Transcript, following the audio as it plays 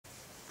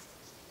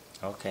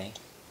Okay.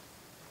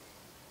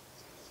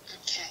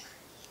 Okay.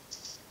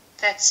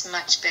 That's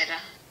much better.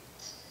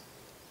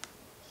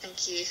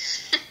 Thank you.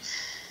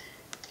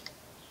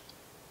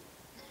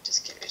 I'll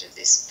just get rid of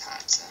this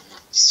part so I'm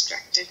not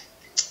distracted.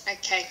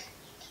 Okay.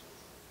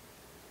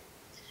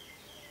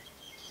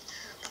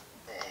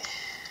 There.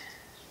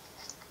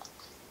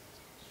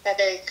 They're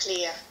very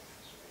clear.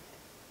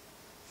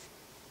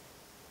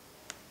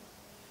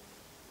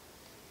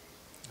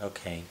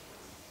 Okay.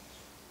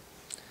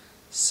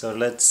 So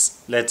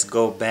let's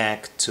go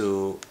back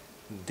to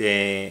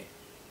the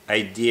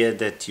idea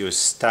that you're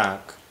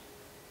stuck.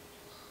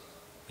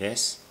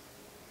 Yes?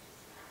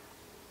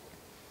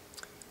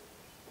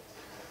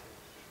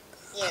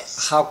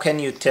 Yes. How can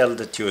you tell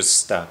that you're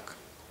stuck?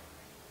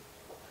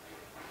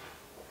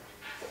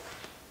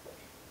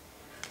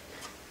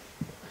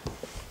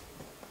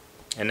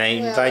 And I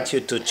invite you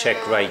to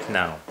check right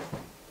now.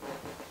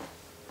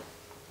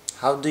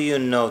 How do you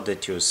know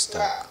that you're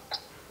stuck?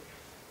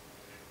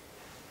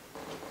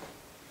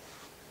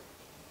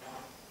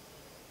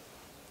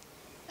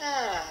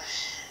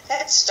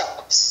 That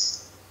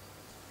stops.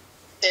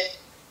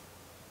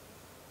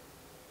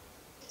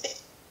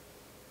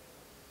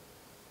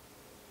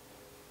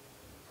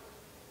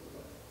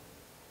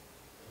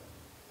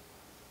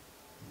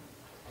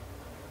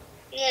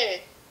 Yeah.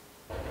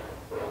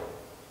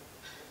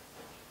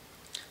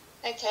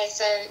 Okay,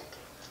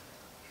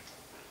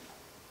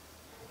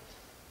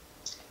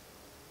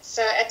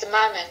 so at the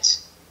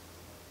moment,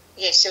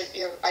 yes,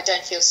 I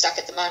don't feel stuck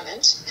at the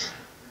moment.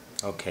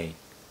 Okay.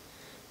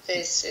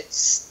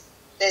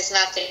 There's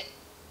nothing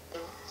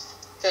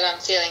that I'm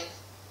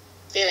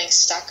feeling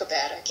stuck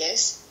about, I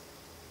guess,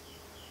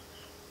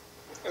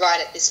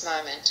 right at this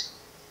moment.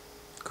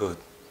 Good.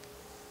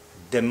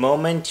 The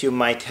moment you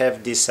might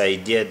have this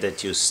idea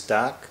that you're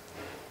stuck,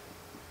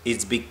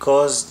 it's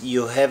because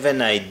you have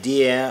an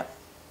idea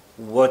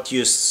what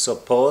you're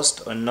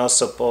supposed or not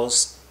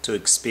supposed to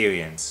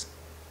experience.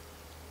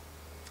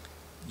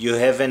 You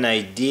have an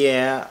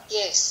idea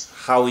Yes.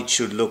 how it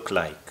should look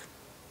like.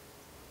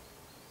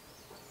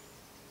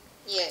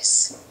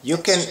 Yes. You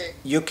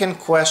can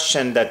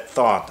question that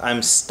thought,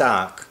 I'm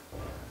stuck.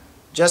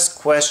 Just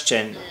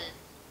question,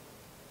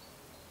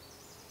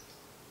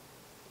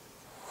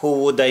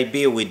 who would I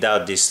be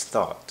without this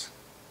thought?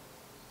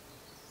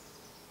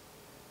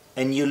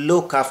 And you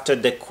look after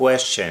the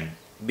question,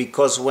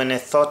 because when a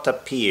thought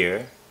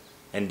appears,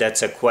 and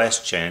that's a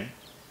question,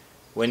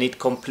 when it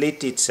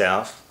completes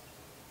itself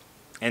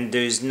and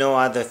there is no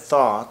other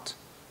thought,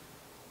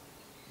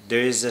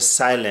 there is a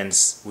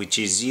silence which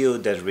is you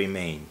that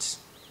remains.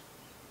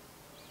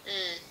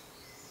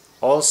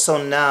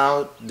 Also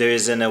now there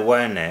is an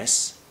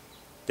awareness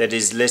that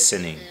is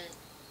listening.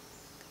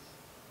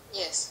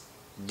 Yes.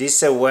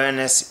 This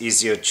awareness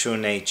is your true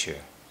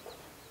nature.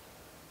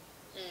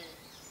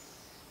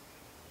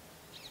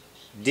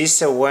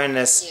 This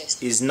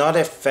awareness is not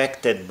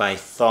affected by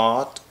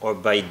thought or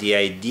by the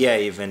idea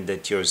even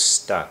that you're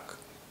stuck.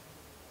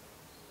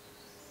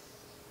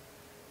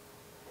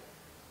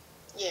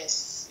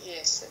 Yes,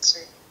 that's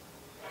true.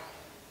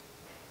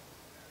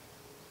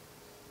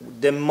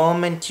 The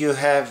moment you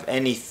have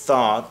any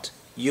thought,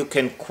 you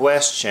can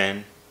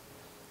question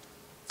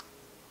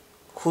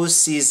who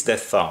sees the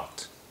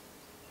thought.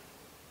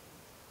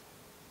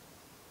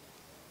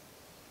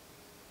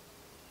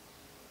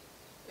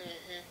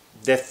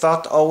 The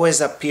thought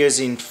always appears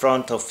in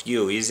front of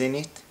you, isn't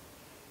it?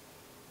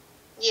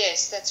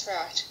 Yes, that's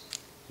right.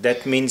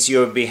 That means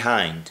you're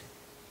behind.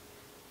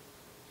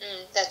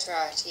 That's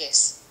right,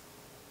 yes.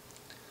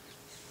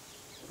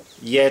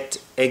 Yet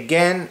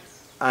again,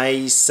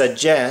 I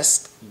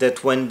suggest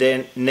that when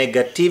the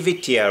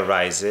negativity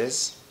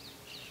arises,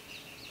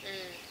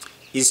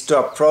 is to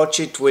approach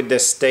it with a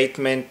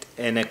statement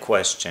and a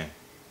question.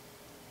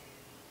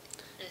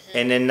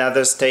 And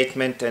another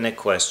statement and a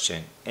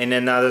question. And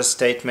another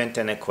statement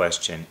and a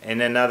question.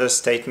 And another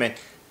statement.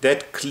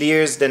 That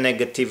clears the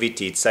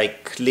negativity. It's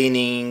like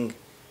cleaning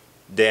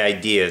the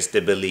ideas,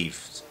 the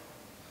beliefs.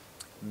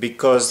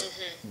 Because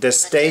the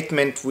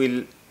statement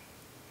will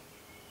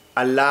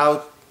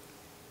allow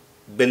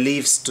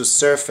beliefs to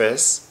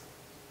surface,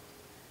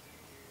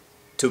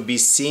 to be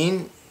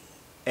seen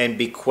and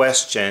be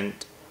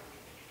questioned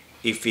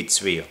if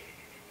it's real.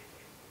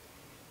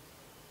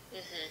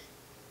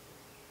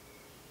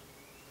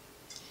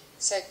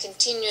 So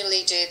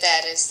continually do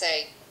that as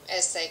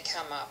they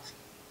come up.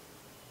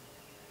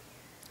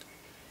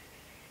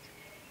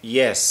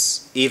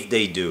 Yes, if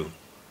they do.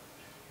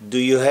 Do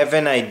you have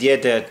an idea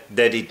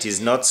that it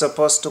is not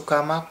supposed to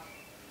come up?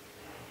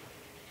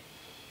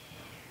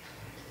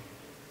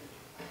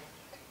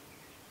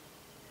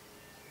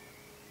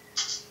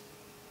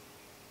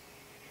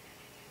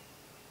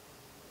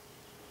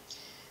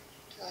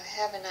 Do I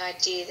have an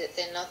idea that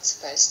they're not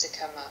supposed to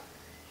come up?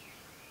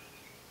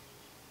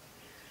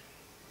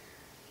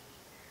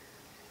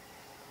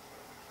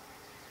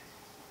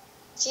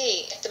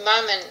 Gee, at the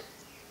moment,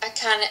 I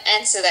can't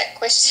answer that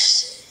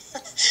question.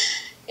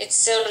 It's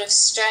sort of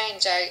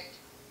strange.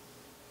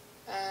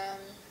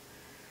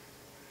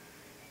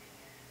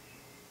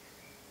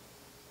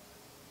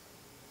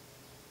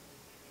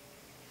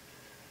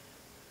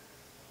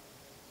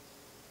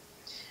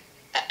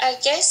 I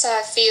guess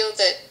I feel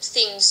that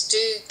things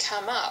do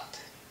come up.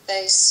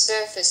 They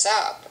surface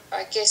up.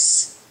 I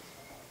guess,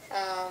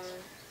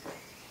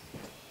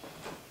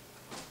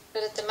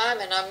 but at the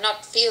moment I'm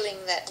not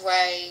feeling that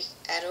way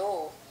at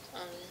all.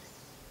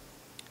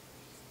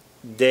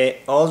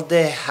 All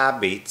the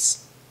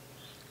habits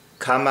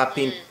come up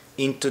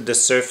into the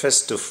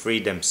surface to free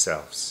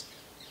themselves.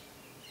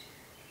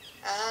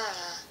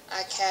 Ah,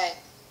 okay.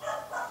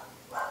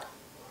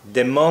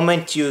 The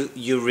moment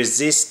you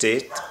resist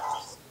it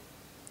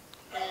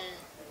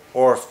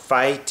or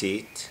fight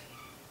it,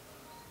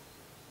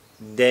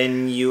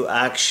 then you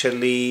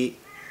actually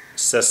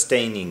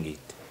sustaining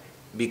it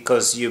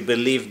because you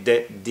believe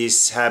that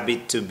this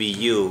habit to be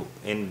you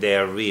and they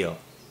are real.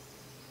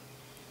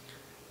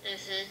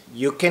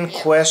 You can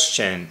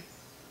question,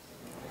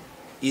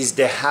 is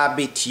the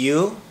habit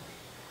you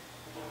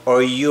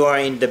or you are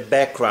in the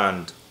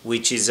background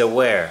which is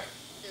aware?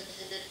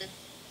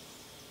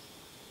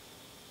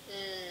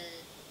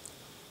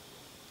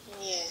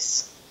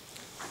 Yes.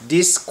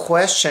 This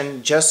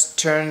question just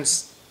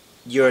turns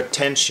your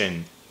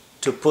attention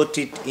to put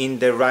it in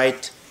the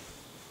right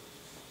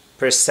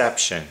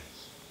perception.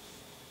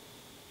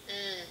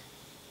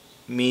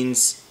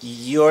 Means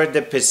you're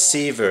the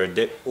perceiver,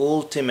 the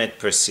ultimate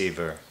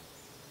perceiver.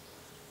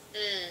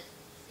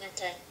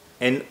 Okay.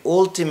 And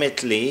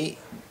ultimately,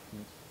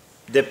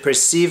 the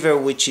perceiver,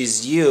 which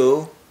is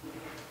you,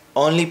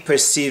 only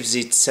perceives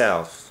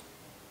itself.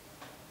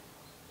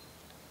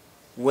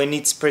 When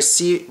it's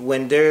perceived,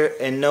 when there's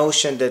a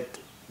notion that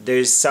there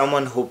is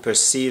someone who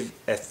perceives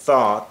a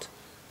thought,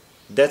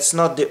 that's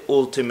not the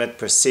ultimate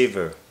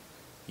perceiver.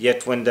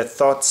 Yet when the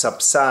thought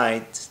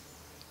subsides,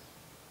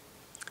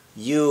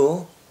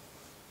 you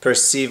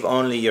perceive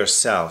only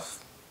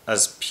yourself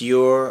as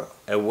pure,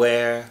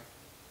 aware,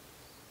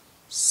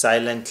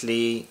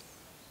 silently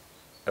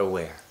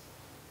aware.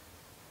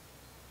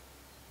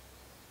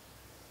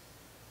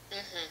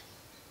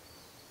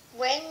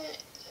 When,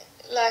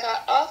 like, I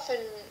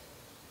often,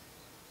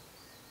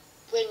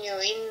 when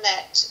you're in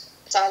that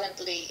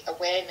silently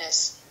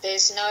awareness,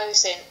 there's no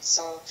sense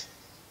of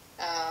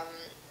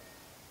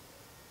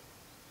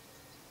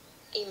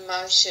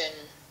emotion.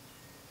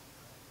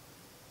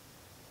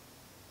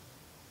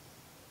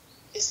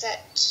 Is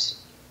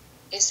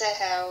that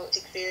how it's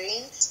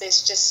experienced?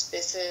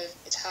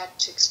 It's hard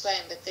to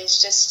explain, but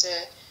it's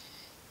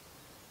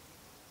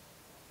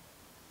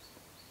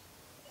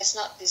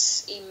not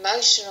this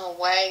emotional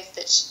wave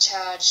that's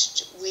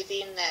charged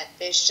within that.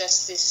 There's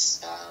just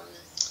this,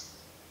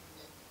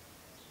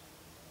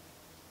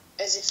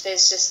 as if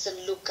there's just the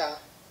looker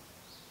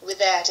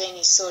without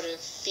any sort of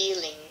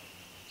feeling.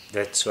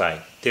 That's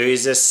right. There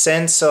is a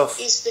sense of...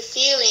 Is the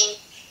feeling...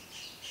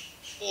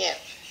 Yeah.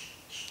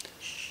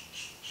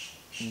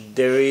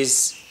 There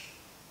is...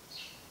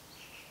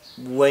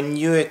 When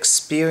you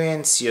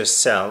experience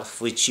yourself,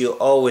 which you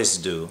always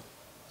do,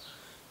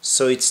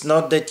 so it's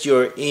not that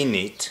you're in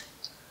it,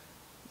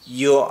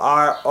 you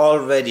are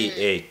already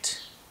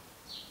it.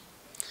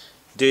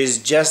 There is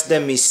just the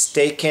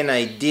mistaken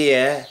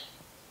idea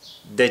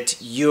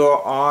that you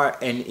are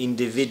an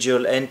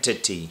individual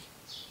entity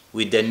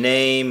with a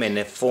name and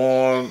a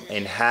form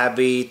and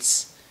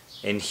habits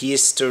and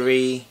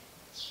history.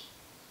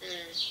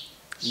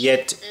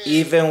 Yet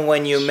even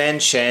when you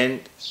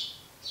mention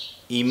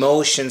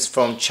emotions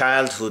from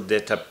childhood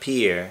that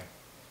appear,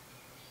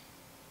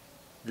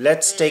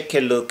 let's take a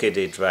look at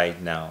it right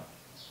now.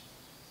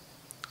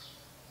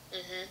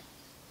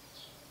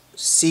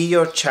 See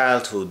your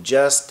childhood,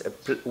 just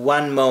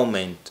one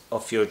moment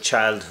of your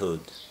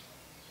childhood,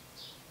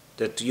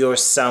 that you're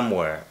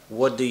somewhere.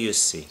 What do you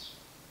see?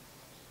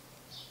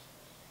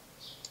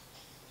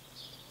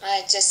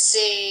 I just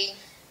see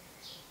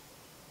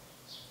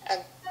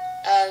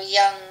a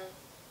young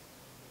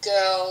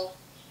girl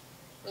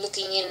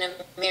looking in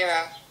a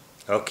mirror.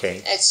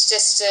 Okay. It's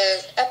just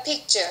a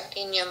picture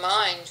in your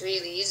mind,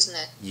 really, isn't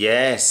it?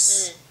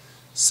 Yes.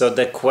 So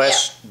the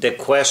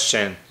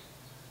question,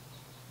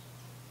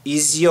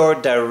 is your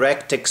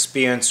direct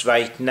experience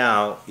right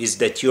now is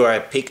that you are a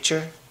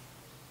picture?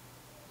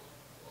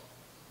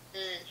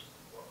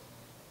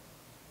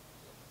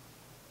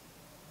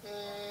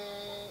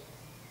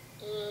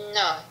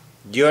 No.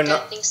 You're I not.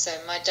 don't think so.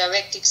 My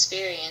direct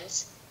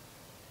experience.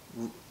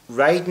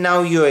 Right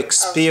now you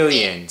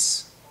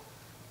experience.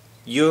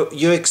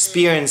 You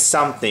experience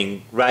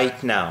something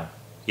right now.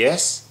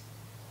 Yes?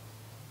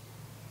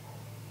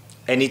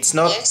 And it's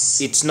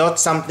not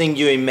something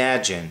you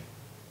imagine.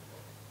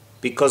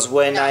 Because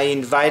when I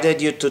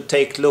invited you to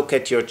take a look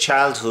at your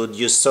childhood,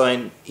 you saw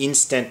an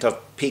instant of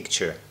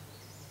picture.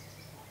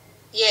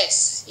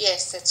 Yes,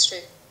 that's true.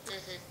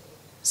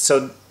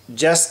 So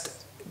just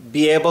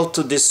be able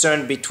to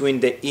discern between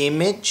the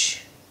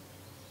image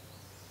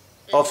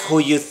of who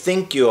you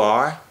think you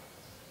are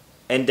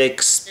and the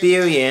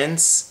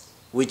experience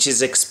which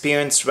is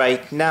experienced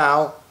right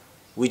now,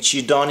 which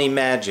you don't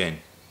imagine.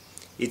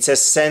 It's a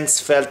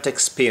sense-felt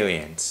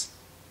experience.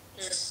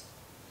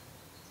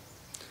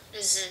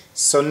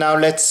 So now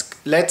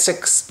let's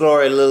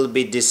explore a little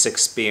bit this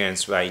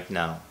experience right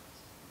now.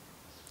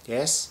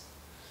 Yes?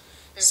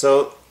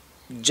 So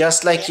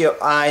just like Yeah.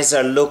 your eyes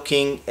are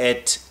looking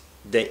at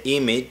the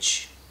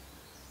image,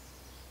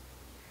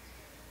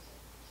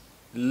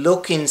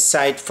 look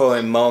inside for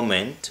a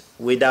moment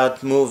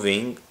without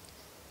moving.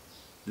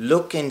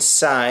 Look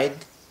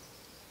inside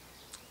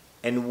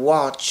and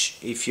watch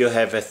if you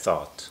have a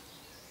thought.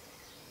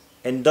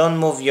 And don't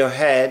move your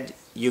head.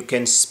 You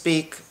can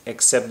speak,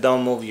 except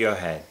don't move your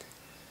head.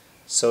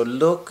 So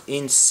look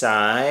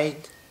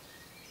inside.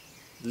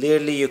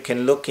 Clearly you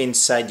can look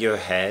inside your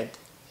head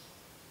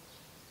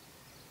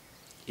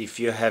if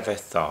you have a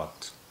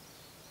thought.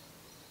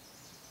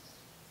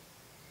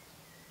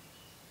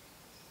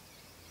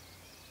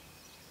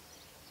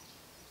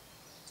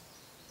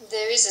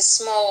 There is a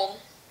small,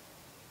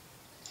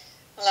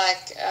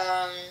 like,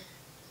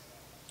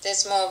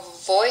 there's more of a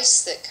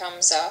voice that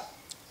comes up.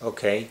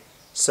 Okay,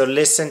 so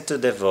listen to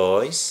the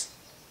voice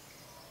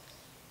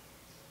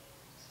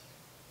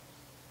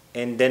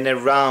and then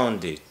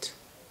around it.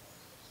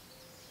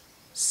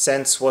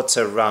 Sense what's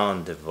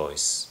around the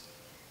voice.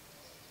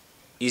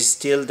 Is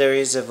still there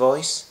is a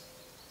voice?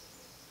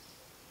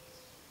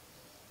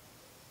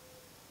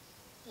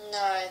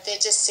 No, there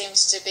just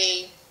seems to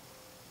be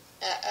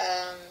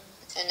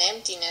an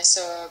emptiness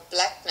or a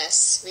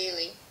blackness,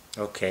 really.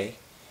 Okay.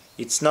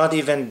 It's not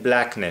even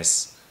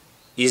blackness.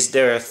 Is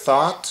there a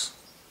thought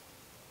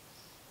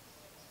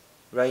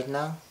right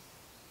now?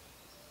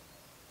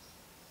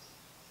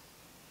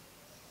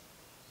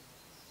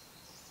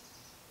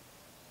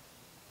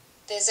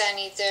 There's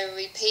only the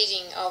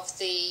repeating of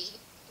the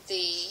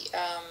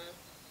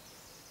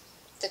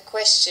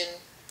question.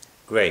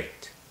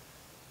 Great.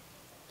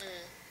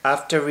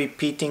 After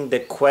repeating the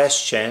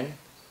question,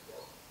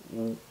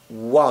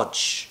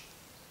 watch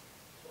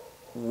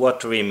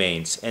what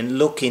remains and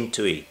look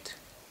into it.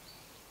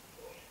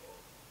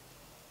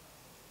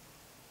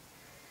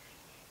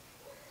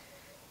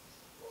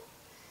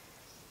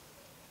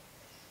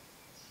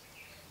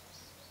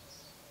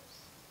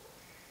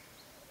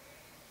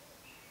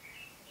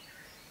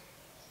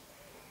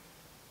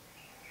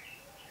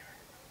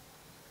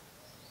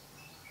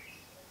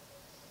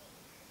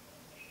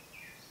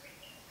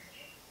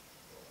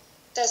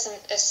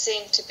 Doesn't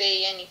seem to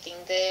be anything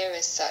there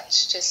as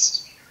such,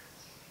 just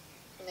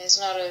there's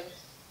not a...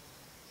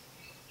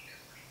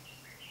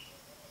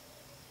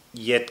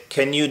 Yet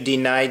can you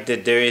deny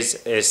that there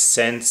is a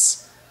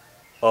sense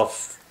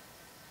of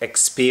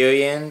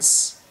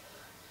experience?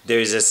 There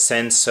is a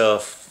sense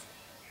of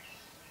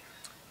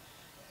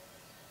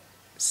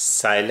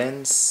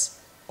silence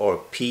or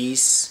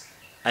peace?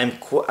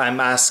 I'm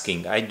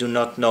asking. I do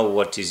not know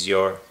what is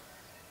your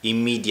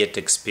immediate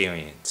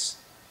experience.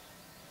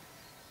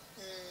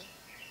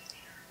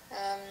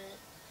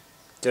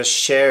 Just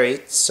share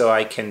it so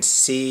I can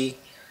see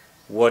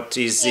what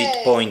is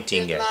it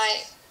pointing at.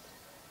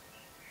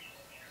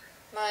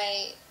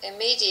 My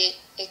immediate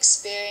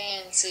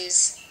experience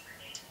is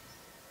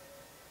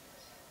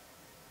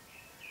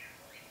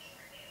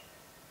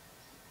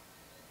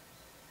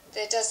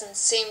there doesn't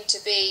seem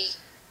to be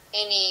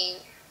any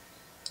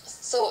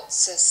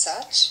thoughts as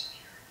such.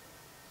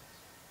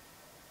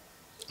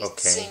 It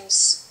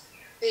seems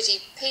pretty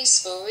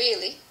peaceful,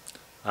 really.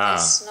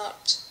 It's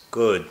not...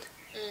 Good.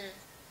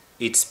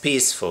 It's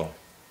peaceful.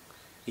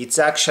 It's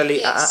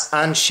actually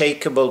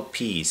unshakable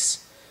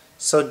peace.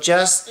 So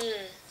just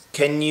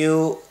can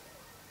you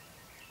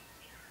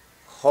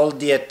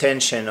hold the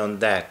attention on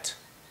that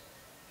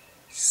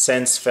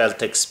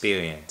sense-felt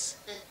experience?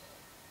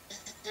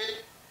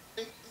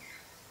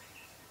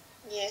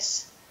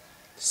 Yes.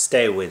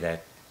 Stay with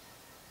it.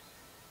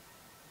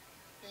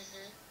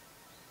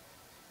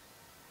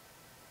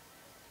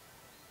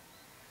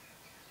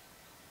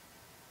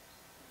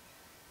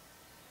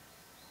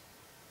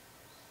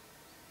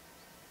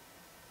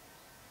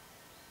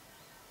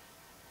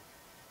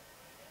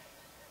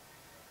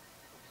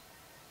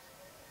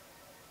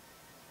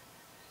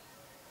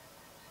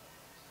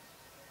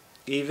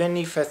 Even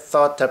if a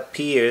thought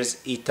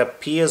appears, it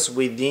appears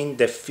within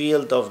the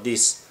field of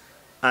this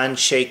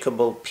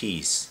unshakable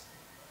peace.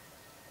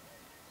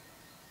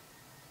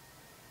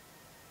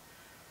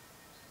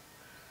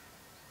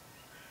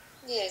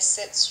 Yes,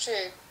 that's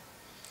true.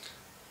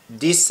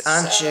 This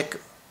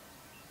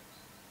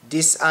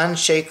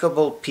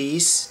unshakable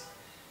peace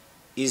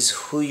is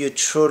who you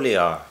truly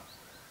are.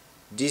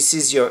 This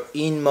is your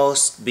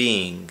inmost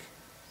being,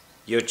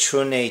 your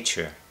true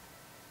nature.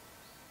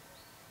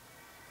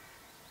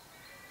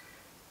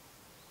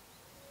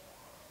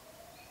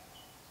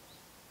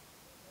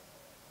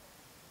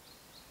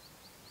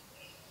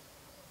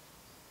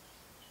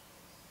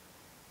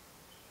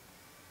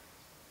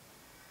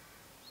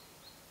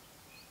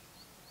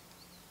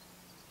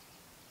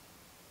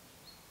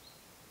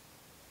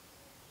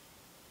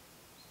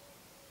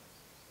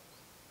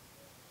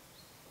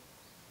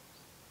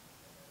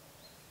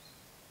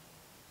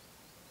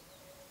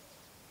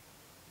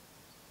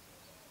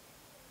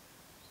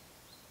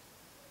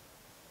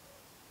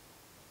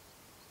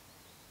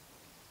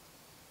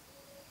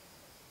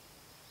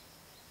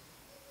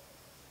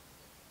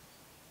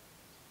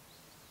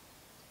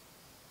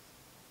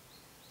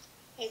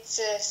 It's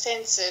a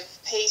sense of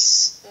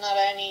peace, not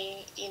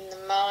only in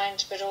the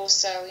mind but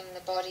also in the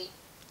body.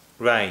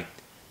 Right,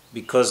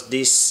 because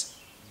this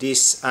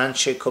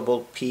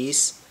unshakable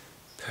peace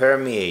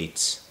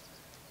permeates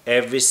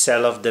every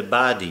cell of the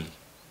body.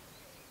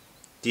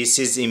 This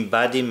is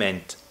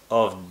embodiment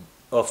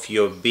of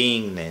your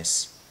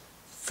beingness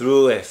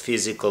through a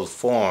physical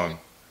form,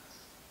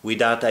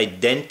 without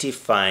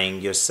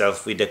identifying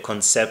yourself with the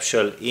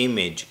conceptual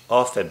image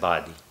of a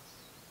body.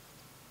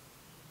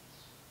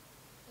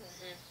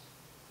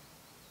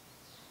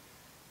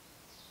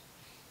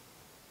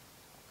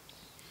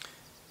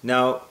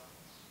 Now,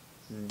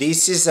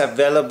 this is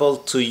available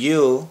to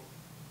you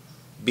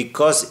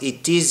because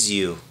it is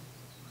you,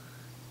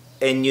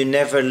 and you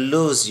never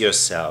lose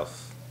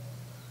yourself.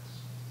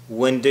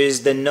 When there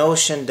is the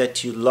notion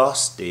that you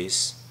lost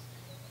this,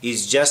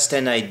 it's just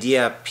an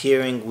idea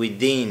appearing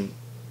within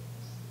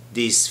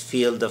this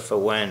field of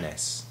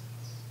awareness.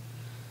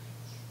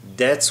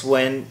 That's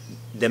when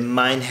the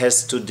mind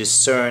has to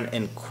discern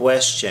and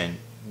question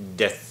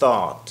the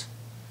thought,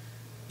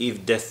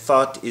 if the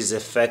thought is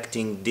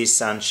affecting this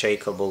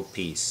unshakable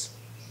peace.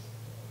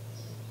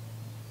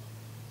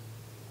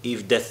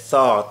 If the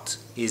thought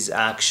is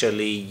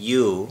actually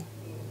you,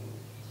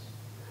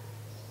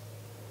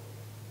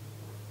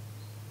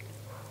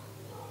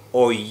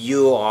 or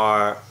you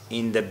are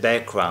in the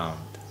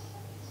background,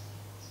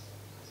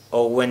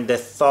 or when the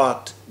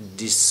thought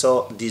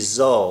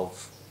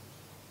dissolves,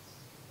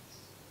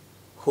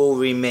 who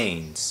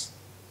remains?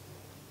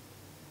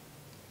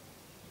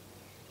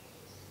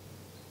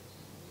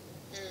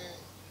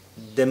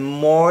 The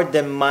more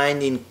the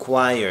mind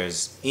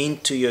inquires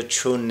into your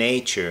true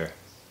nature,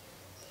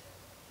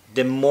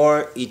 the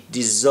more it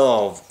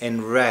dissolves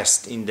and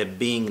rests in the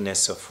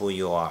beingness of who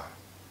you are.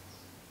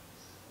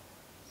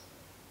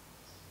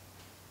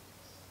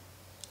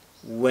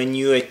 When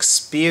you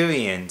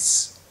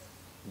experience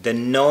the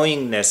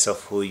knowingness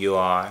of who you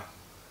are,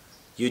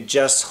 you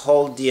just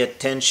hold the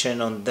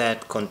attention on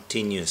that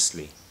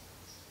continuously.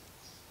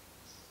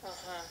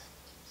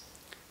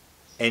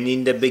 And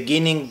in the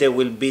beginning there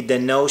will be the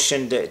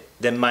notion that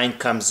the mind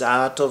comes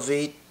out of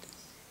it,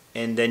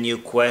 and then you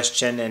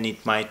question and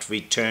it might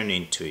return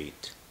into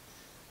it.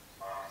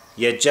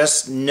 Yet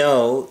just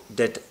know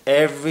that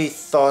every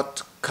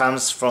thought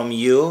comes from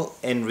you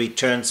and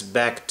returns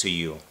back to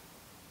you.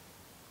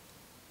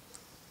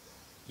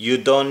 You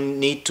don't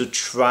need to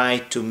try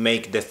to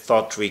make the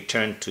thought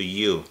return to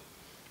you.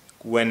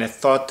 When a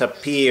thought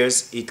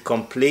appears, it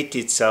completes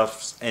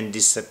itself and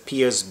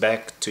disappears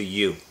back to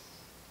you.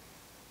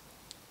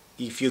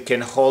 If you can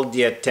hold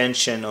the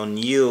attention on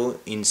you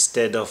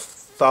instead of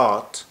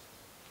thought,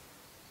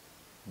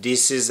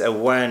 this is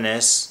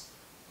awareness,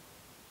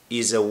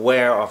 is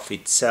aware of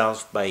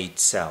itself by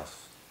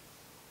itself.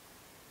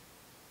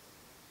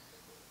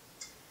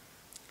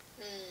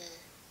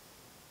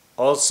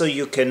 Also,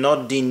 you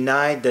cannot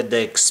deny that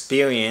the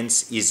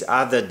experience is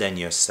other than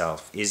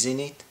yourself, isn't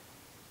it?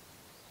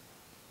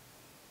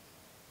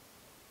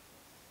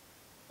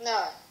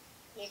 No,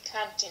 you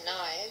can't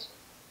deny it.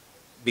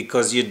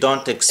 Because you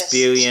don't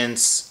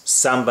experience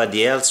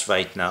somebody else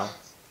right now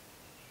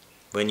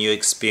when you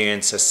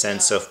experience a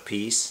sense of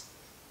peace.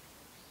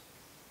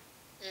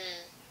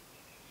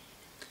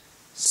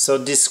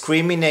 So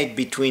discriminate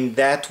between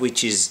that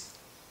which is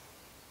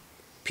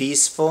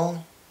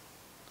peaceful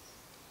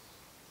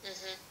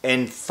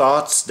and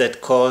thoughts that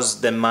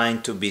cause the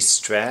mind to be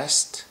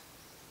stressed,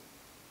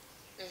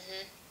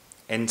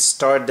 and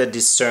start the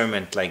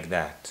discernment like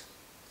that.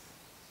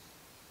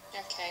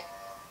 Okay.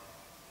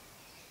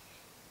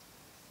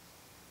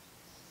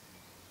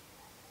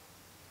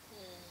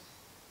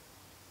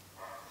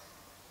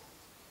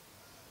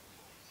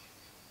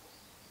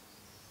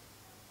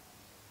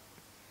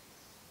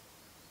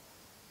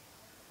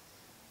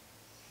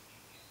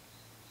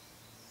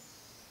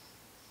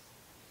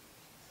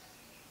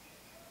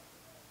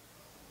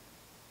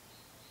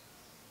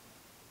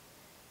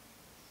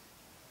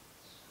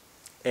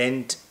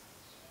 And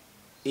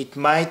it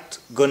might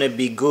gonna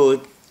be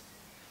good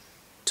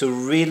to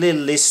really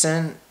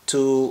listen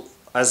to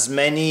as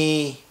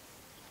many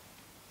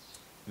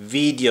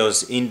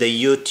videos in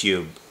the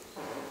YouTube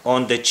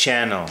on the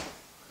channel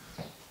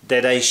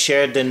that I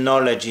share the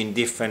knowledge in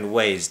different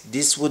ways.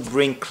 This would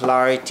bring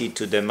clarity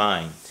to the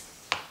mind.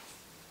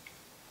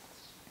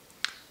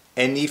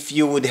 And if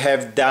you would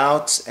have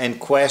doubts and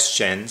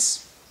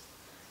questions,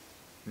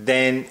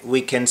 then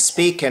we can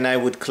speak and I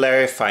would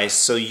clarify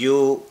so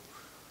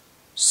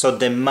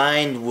the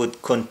mind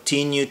would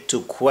continue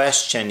to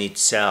question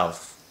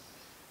itself,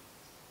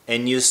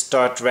 and you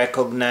start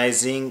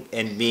recognizing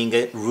and being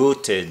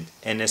rooted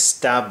and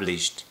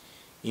established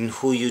in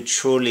who you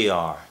truly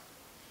are.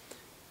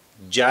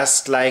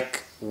 Just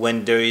like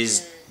when there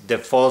is the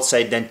false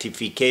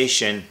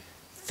identification,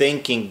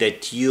 thinking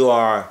that you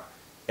are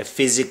a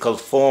physical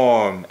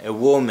form, a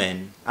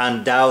woman,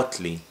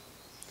 undoubtedly,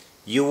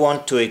 you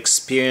want to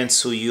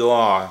experience who you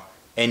are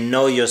and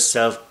know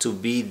yourself to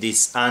be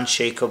this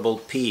unshakable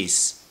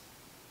peace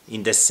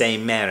in the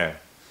same manner.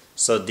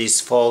 So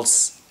this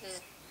false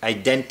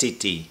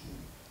identity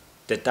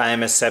that I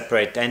am a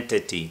separate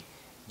entity,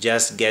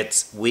 just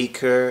gets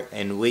weaker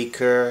and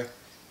weaker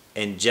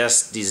and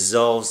just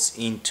dissolves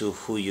into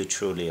who you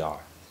truly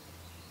are.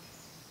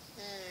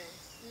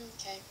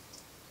 Okay.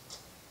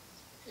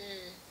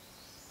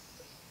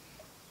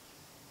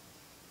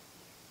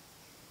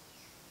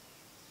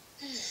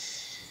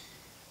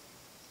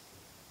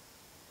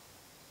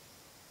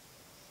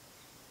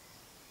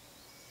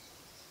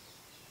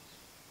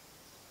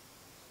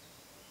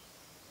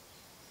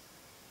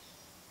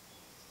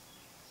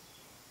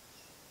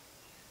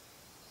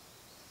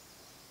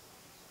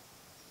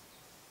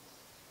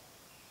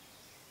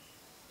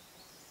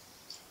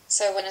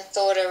 So when a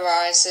thought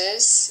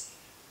arises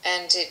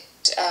and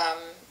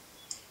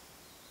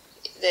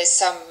there's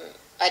some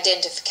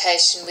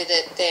identification with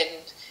it, then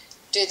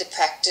do the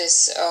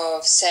practice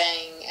of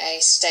saying a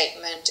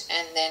statement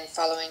and then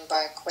following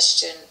by a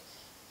question,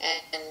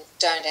 and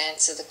don't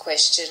answer the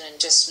question and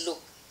just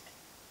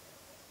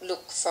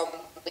look from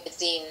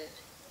within.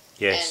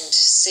 Yes. And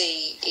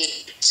see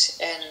it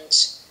and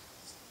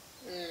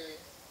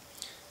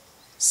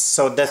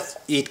So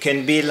that it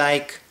can be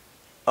like,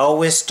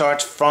 always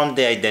start from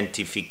the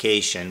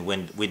identification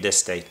with the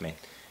statement.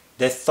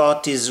 The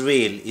thought is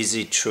real, is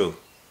it true?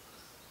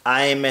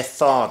 I am a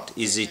thought,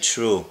 is it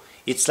true?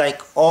 It's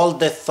like all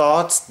the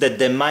thoughts that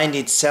the mind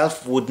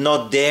itself would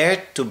not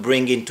dare to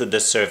bring into the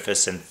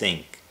surface and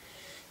think.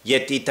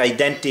 Yet it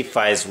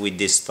identifies with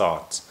these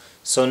thoughts.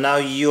 So now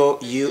you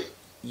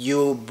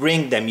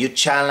bring them, you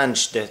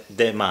challenge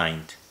the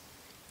mind.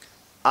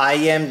 I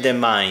am the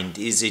mind,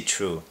 is it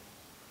true?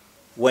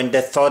 When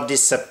the thought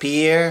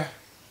disappears,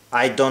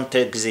 I don't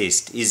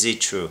exist, is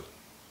it true?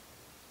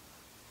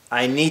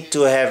 I need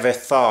to have a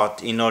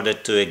thought in order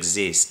to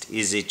exist,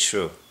 is it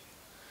true?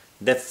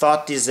 The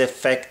thought is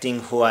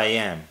affecting who I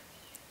am,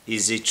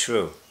 is it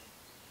true?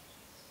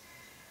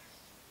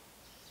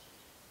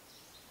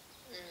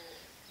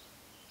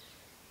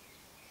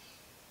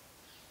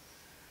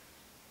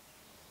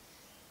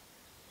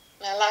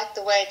 I like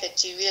the way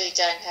that you really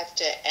don't have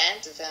to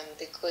answer them,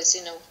 because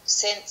in a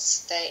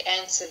sense they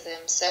answer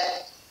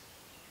themselves.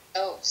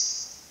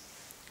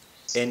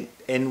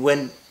 And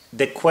when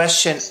the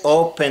question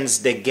opens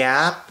the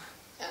gap,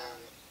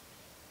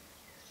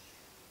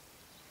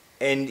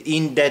 and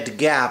in that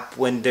gap,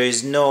 when there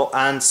is no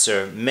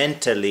answer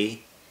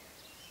mentally,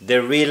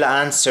 the real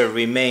answer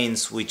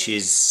remains, which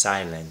is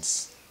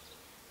silence.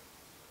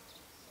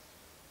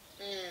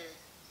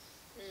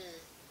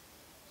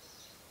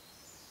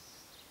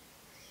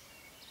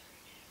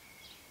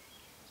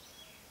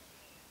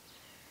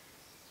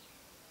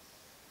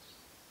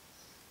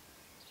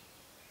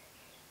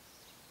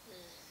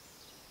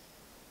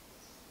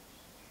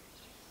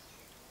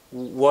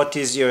 What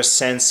is your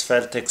sense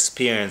felt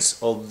experience?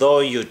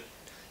 Although you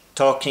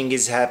talking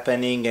is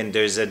happening and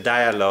there's a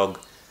dialogue,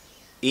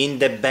 in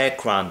the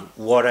background,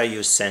 what are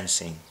you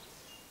sensing?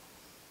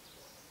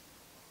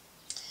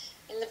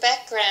 In the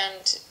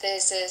background,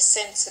 there's a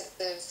sense of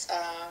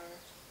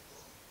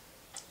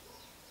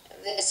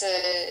there's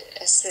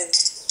a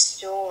sense of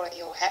joy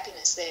or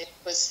happiness there,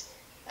 because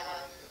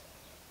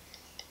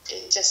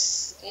it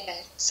just,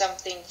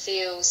 something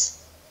feels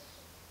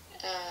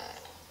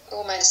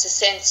almost a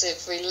sense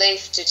of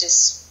relief to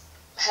just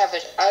have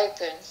it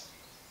open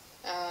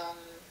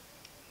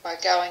by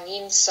going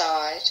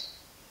inside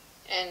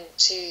and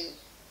to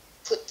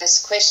put those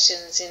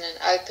questions in an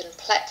open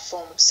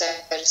platform, so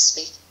to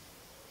speak.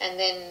 And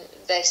then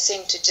they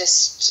seem to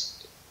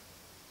just,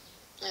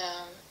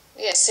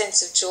 a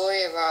sense of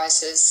joy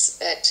arises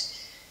at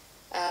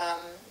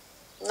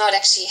not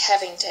actually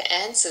having to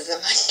answer them,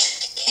 I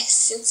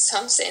guess, in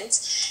some sense,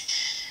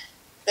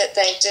 that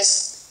they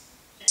just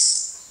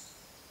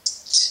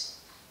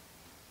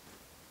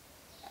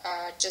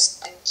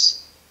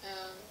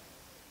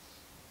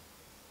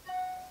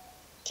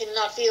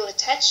cannot feel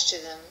attached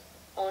to them,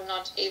 or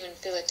not even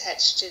feel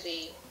attached to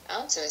the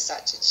answer as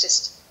such. It's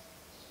just,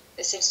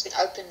 there seems to be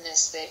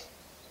openness there,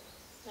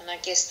 and I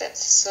guess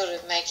that's sort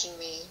of makes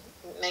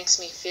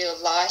me feel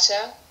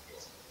lighter,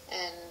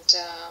 and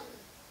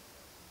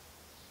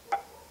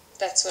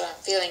that's what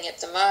I'm feeling at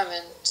the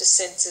moment, a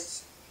sense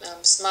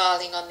of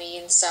smiling on the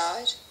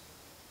inside.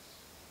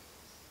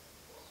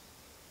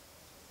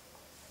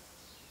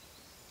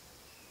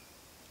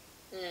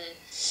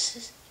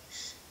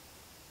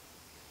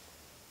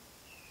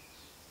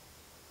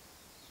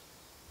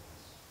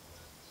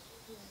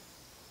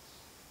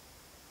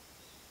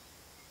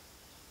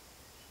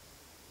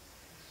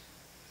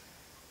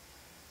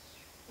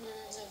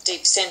 A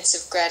deep sense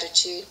of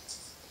gratitude.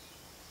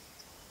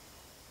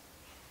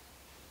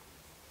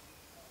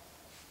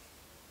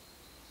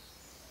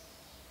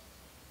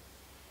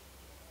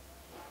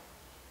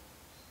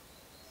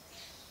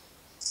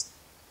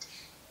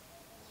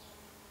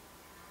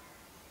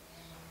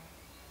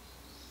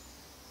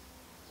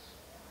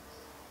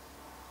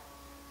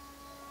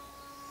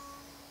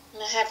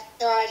 And I have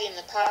tried in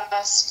the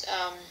past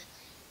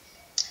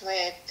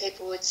where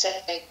people would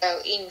say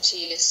go into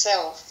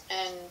yourself,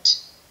 and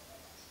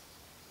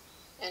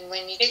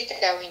when you do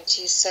go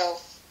into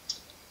yourself,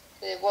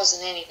 there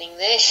wasn't anything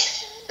there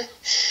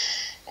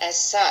as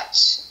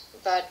such,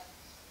 but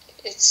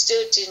it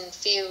still didn't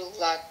feel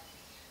like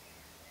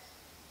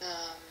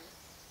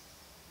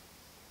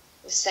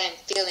the same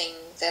feeling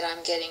that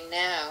I'm getting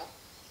now.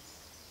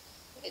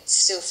 It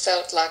still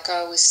felt like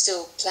I was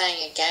still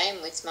playing a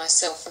game with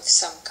myself of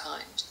some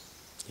kind.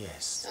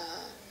 Yes.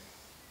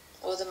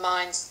 Or the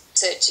mind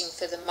searching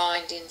for the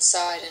mind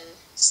inside and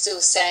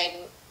still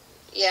saying,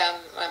 yeah,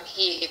 I'm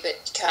here, but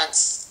you can't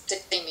see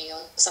me,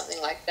 or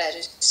something like that.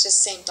 It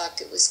just seemed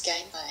like it was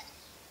gameplay.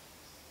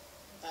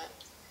 But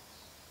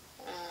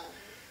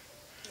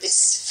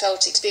this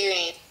felt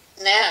experience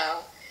now,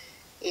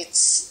 it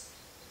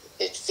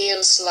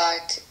feels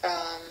like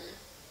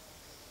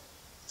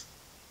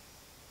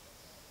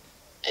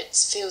it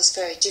feels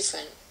very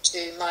different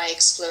to my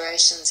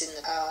explorations in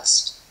the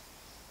past.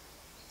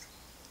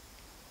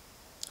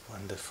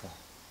 Wonderful.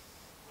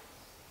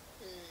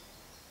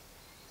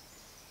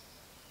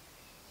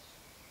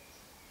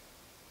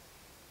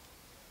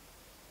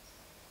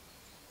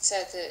 So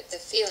the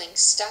feeling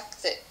stuck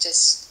that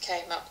just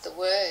came up, the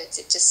words,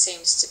 it just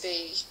seems to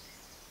be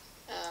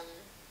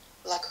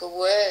like a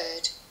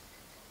word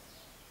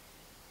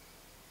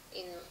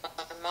in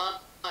my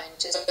mind,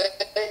 just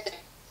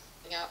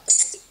coming up.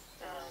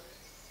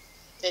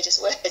 They're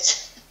just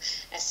words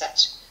as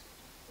such.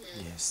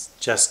 Yes,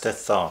 just a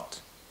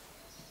thought.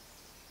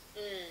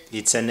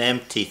 It's an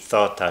empty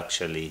thought,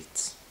 actually.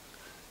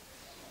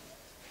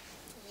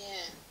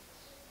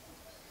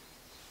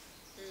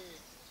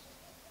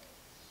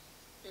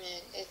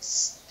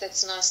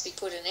 That's nicely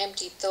put, an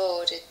empty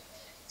thought. It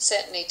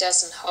certainly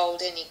doesn't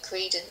hold any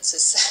credence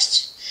as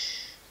such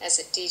as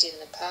it did in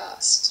the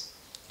past.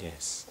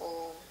 Yes.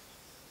 Or,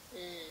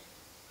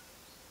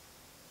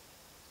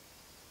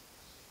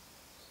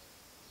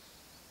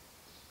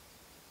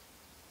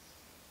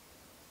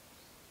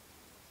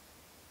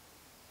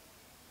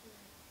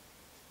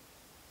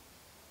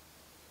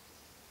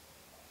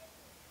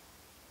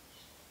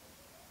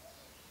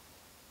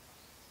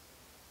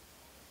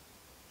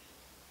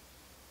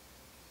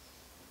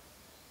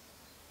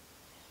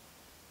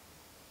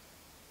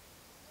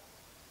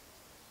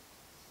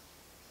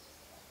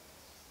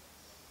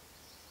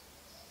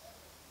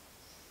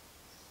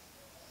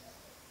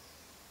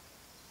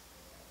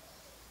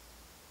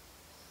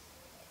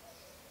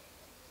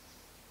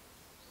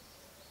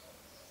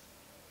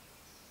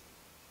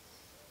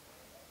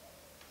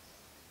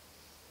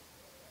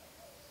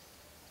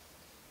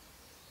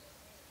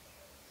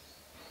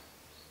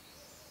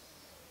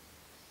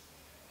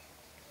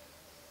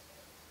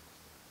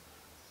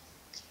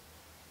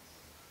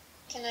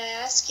 can I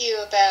ask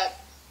you about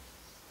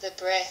the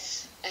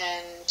breath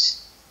and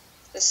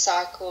the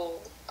cycle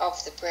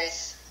of the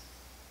breath?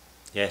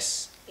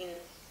 Yes. In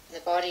the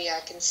body,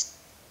 I can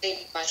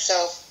see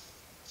myself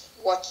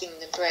watching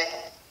the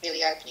breath,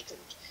 really opening it.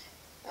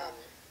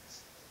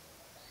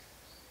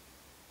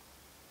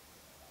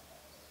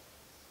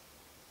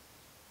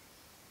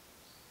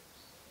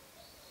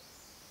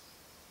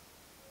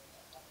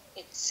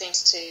 It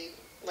seems to,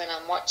 when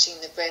I'm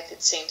watching the breath,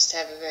 it seems to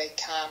have a very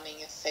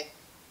calming effect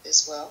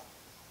as well.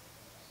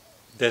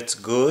 That's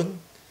good.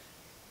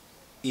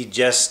 It's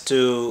just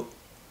to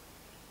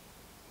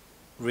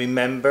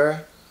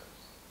remember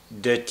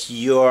that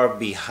you're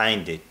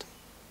behind it,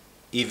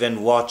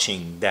 even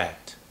watching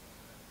that,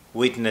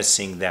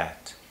 witnessing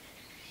that.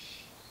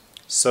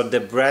 So the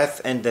breath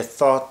and the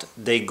thought,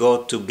 they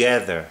go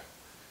together.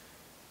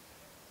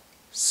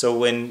 So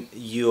when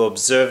you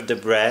observe the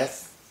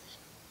breath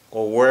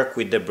or work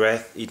with the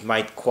breath, it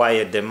might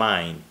quiet the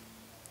mind.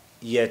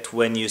 Yet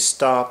when you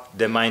stop,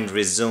 the mind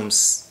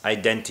resumes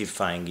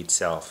identifying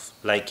itself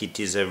like it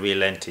is a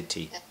real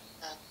entity.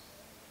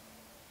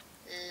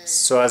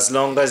 So as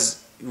long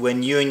as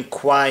when you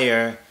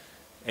inquire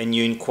and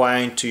you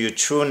inquire into your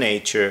true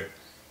nature,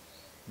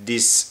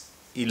 this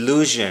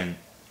illusion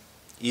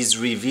is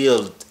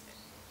revealed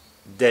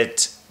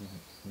that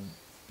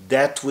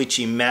that which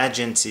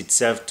imagines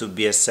itself to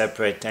be a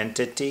separate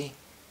entity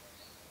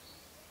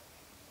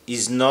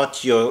is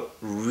not your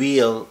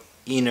real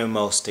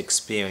innermost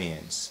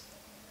experience.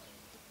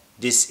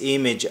 This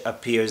image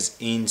appears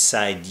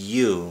inside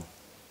you,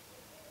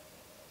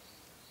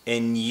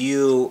 and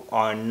you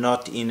are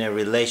not in a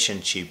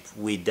relationship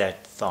with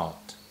that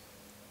thought.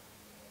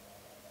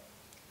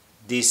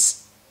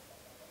 This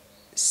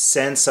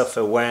sense of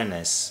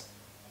awareness,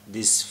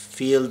 this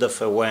field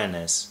of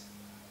awareness,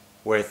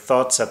 where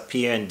thoughts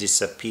appear and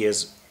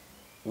disappears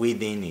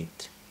within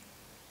it,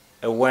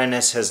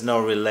 awareness has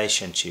no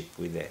relationship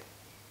with it.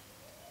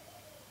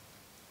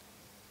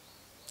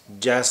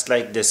 Just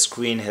like the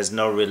screen has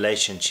no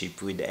relationship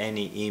with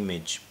any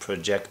image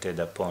projected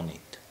upon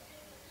it,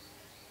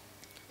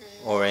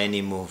 or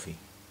any movie.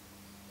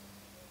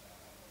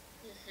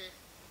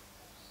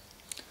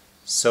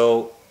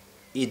 So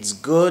it's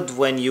good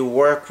when you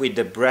work with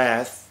the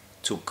breath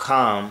to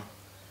calm,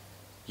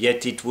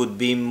 yet it would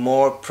be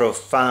more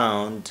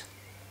profound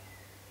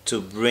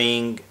to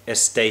bring a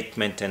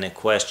statement and a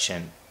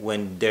question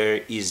when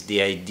there is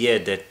the idea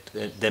that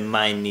the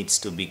mind needs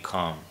to be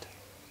calmed.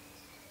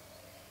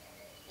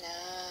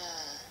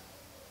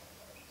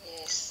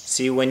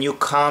 See, when you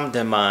calm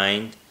the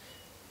mind,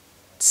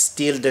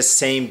 still the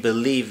same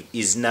belief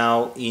is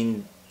now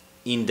in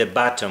the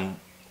bottom.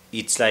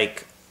 It's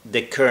like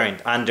the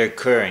current,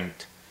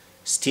 undercurrent,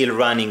 still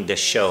running the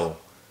show.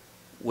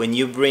 When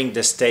you bring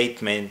the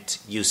statement,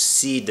 you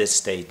see the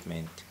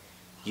statement,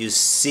 you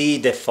see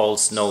the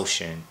false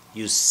notion,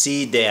 you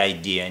see the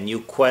idea, and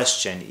you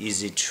question,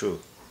 is it true?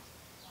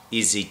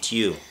 Is it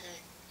you?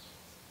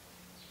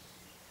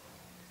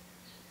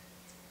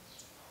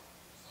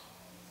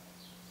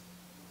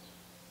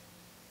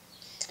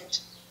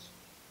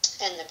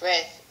 And the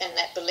breath and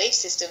that belief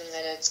system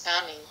that it's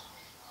calming,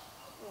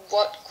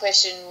 what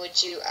question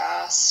would you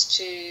ask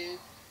to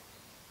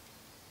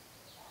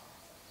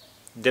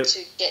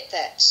get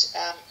that?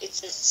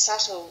 It's a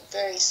subtle,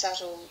 very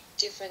subtle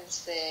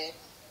difference there.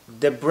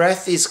 The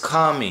breath is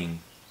calming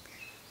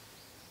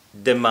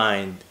the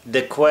mind.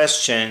 The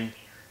question,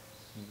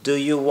 do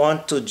you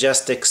want to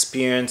just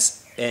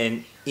experience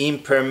an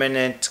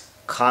impermanent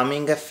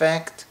calming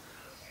effect,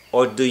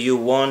 or do you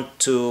want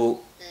to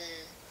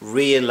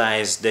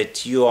realize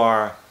that you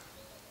are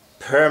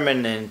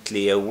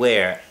permanently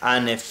aware,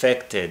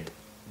 unaffected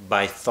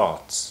by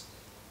thoughts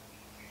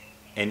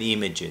and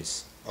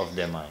images of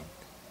the mind?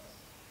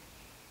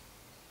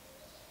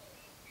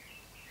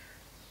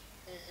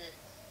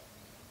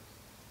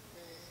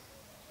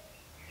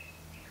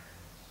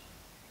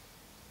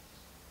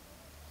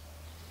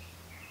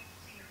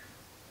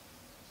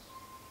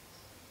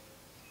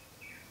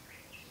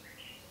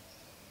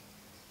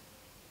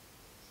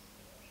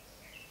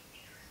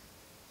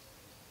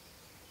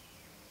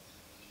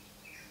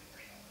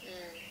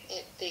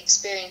 The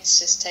experience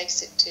just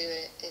takes it to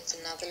it's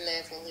another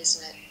level,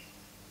 isn't it?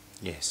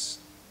 Yes.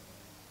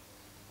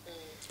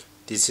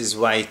 This is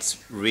why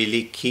it's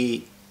really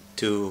key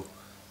to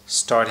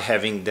start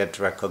having that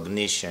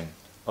recognition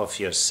of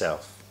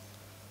yourself,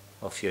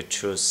 of your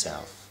true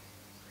self.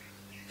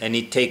 And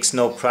it takes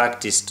no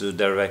practice to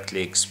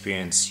directly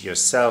experience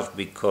yourself,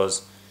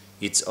 because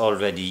it's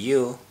already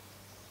you.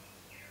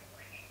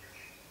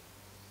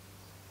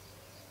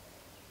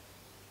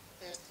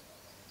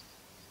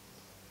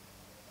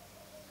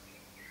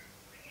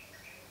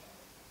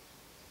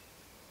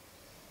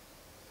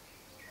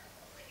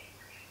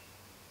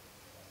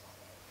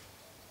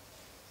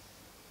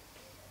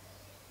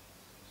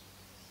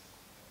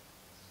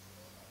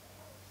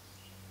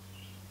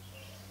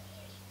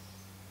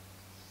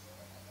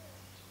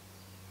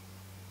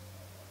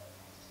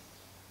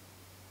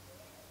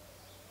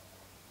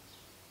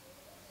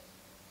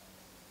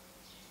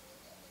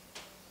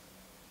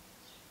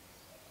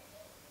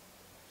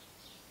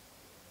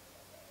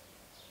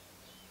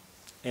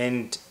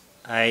 And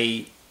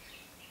I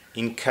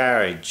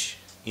encourage,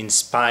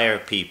 inspire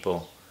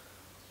people.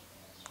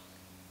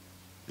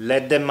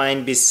 Let the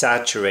mind be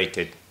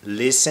saturated.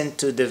 Listen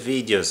to the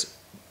videos.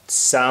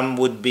 Some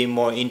would be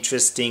more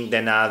interesting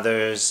than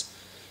others.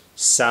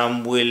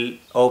 Some will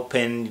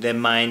open the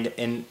mind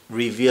and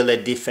reveal a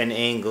different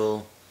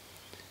angle.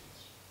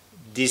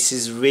 This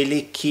is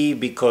really key,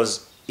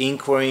 because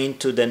inquiry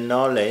into the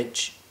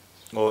knowledge,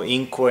 or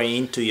inquiry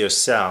into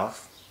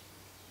yourself,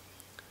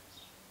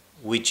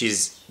 which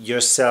is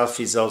yourself,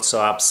 is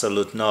also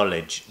absolute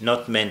knowledge,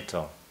 not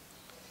mental.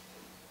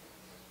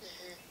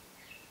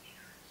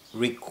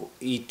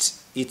 It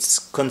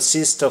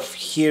consists of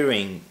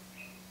hearing.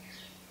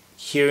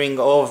 Hearing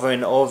over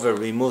and over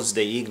removes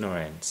the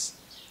ignorance.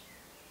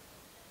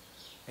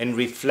 And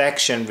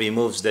reflection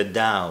removes the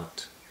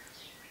doubt.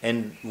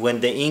 And when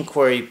the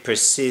inquiry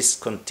persists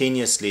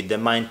continuously, the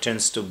mind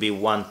turns to be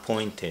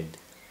one-pointed.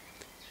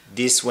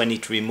 This when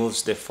it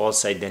removes the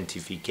false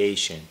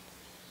identification.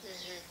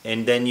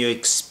 And then you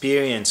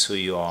experience who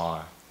you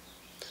are.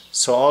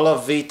 So all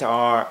of it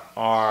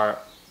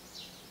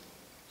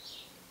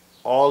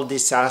all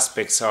these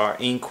aspects are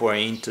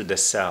inquiry into the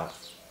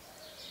self.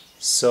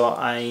 So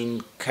I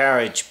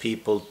encourage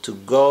people to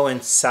go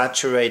and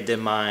saturate the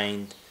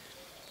mind,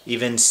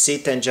 even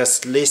sit and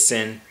just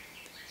listen,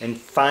 and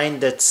find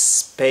that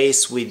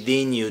space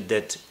within you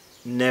that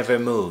never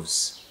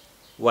moves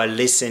while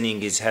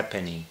listening is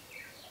happening.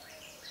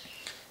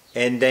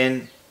 And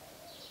then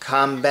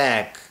come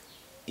back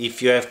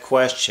if you have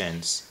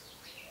questions,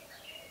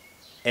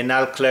 and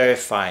I'll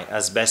clarify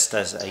as best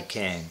as I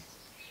can.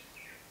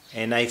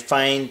 And I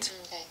find,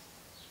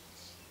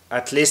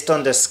 at least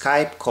on the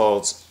Skype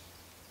calls,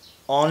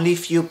 only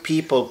few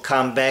people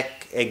come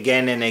back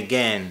again and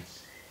again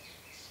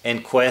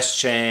and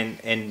question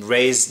and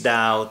raise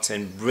doubts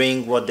and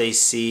bring what they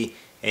see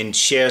and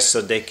share,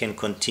 so they can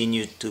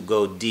continue to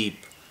go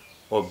deep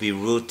or be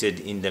rooted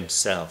in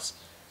themselves.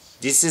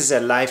 This is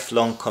a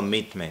lifelong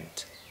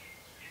commitment.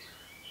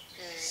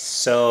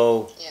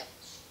 So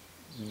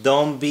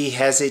don't be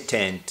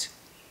hesitant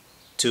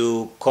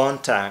to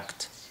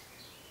contact,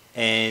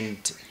 and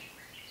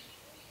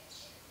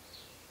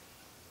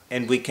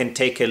we can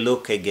take a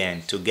look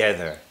again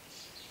together.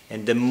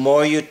 And the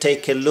more you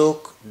take a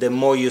look, the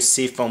more you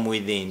see from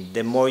within,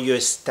 the more you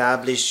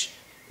establish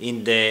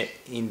in the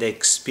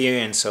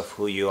experience of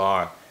who you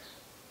are,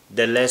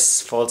 the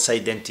less false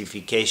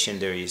identification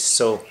there is.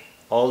 So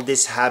all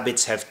these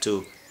habits have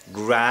to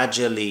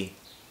gradually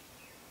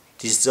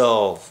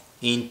dissolve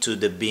into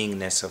the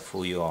beingness of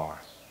who you are,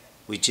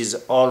 which is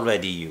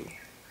already you.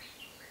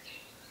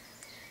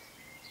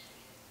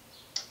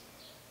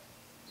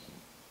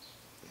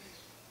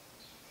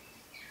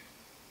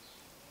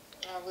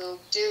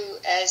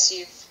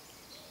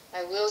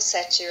 I will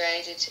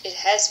saturate it. It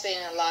has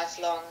been a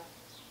lifelong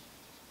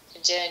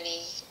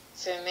journey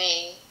for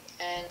me,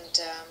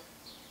 and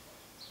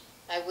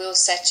I will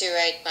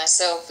saturate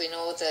myself in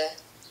all the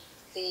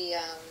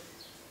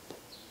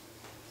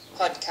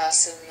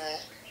podcasts and the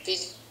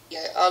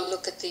video. I'll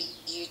look at the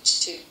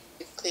YouTube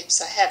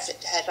clips. I have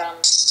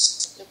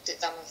looked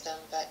at some of them,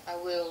 but I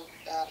will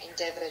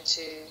endeavour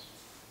to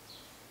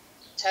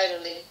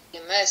totally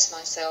immerse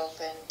myself,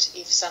 and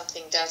if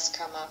something does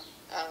come up,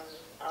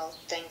 I'll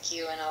thank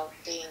you and I'll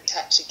be in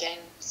touch again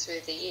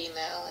through the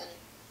email. And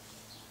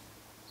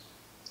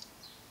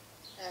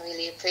I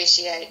really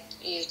appreciate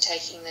you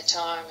taking the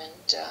time,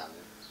 and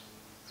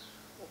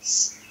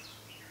it's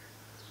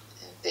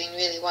been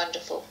really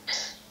wonderful.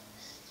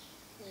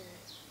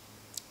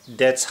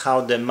 That's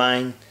how the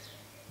mind,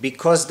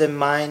 because the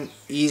mind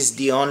is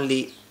the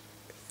only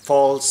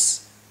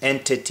false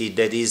entity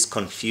that is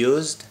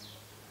confused,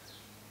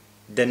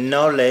 the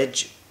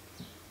knowledge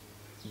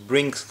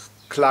brings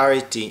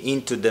clarity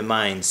into the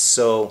mind.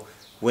 So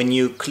when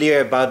you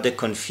clear about the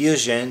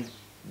confusion,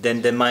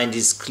 then the mind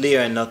is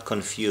clear and not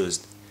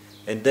confused.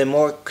 And the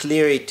more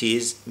clear it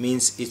is,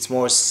 means it's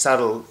more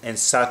subtle and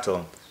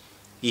subtle.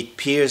 It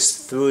peers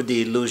through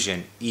the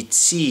illusion. It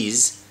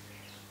sees,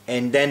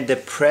 and then the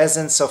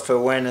presence of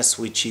awareness,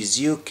 which is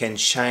you, can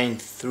shine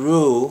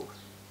through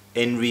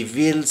and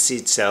reveals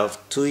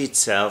itself to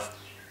itself,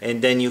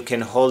 and then you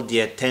can hold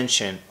the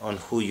attention on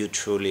who you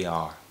truly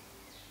are.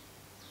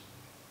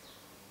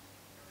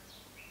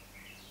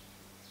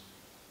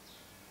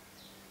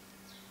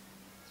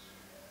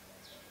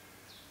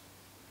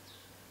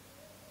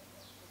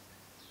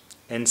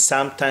 And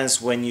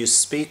sometimes when you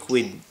speak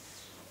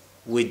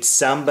with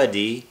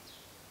somebody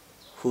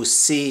who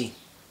see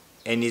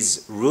and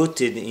is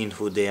rooted in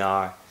who they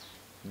are,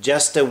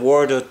 just a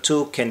word or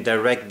two can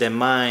direct the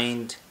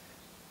mind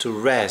to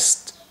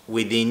rest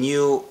within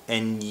you,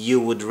 and you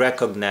would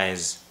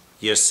recognize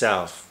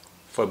yourself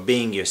for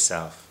being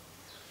yourself.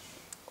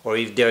 Or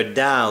if there are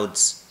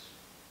doubts,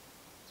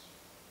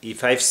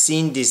 if I've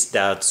seen these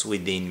doubts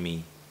within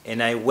me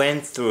and I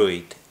went through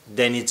it,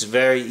 then it's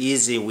very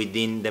easy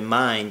within the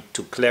mind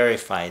to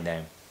clarify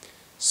them.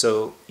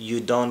 So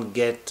you don't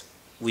get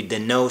with the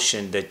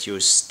notion that you're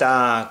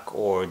stuck,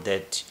 or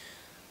that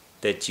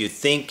you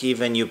think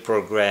even you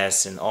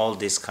progress, and all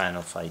these kind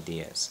of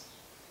ideas.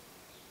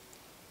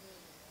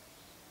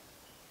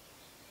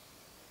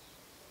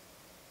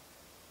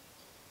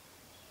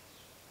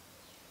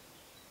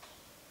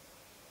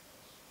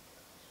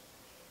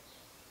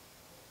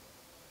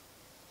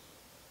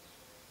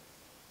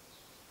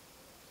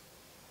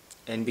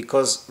 And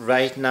because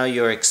right now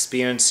your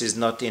experience is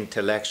not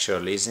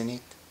intellectual, isn't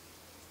it?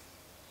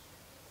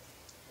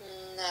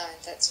 No,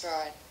 that's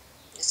right.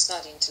 It's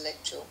not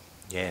intellectual.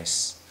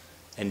 Yes.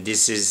 And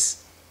this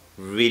is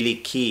really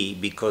key,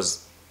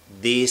 because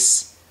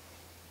this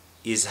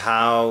is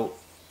how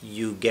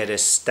you get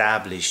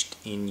established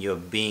in your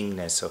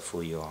beingness of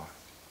who you are.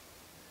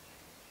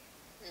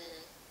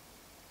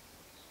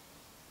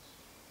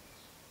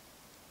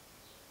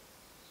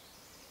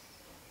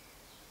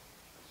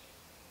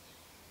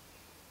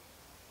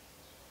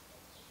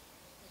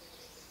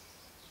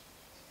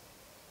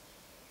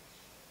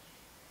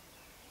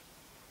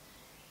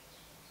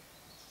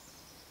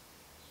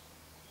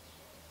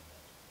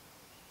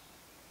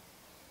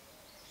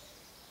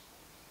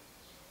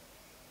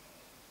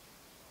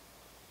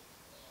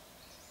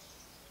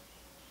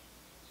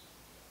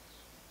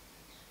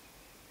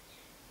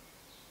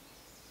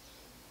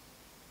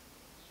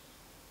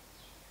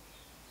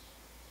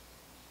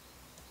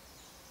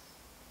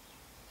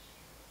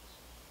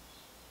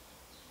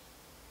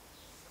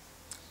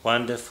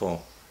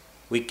 Wonderful.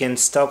 We can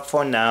stop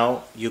for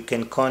now. You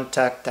can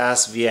contact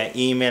us via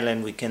email,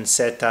 and we can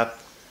set up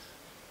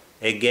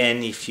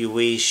again, if you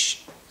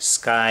wish,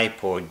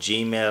 Skype or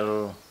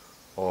Gmail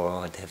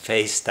or the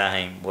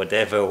FaceTime,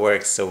 whatever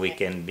works, so we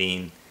can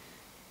be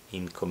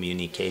in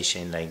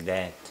communication like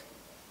that.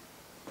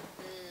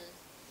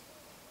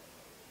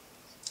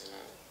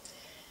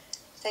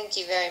 Thank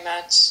you very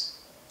much.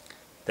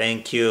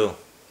 Thank you.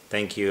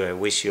 Thank you. I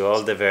wish you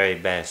all the very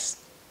best.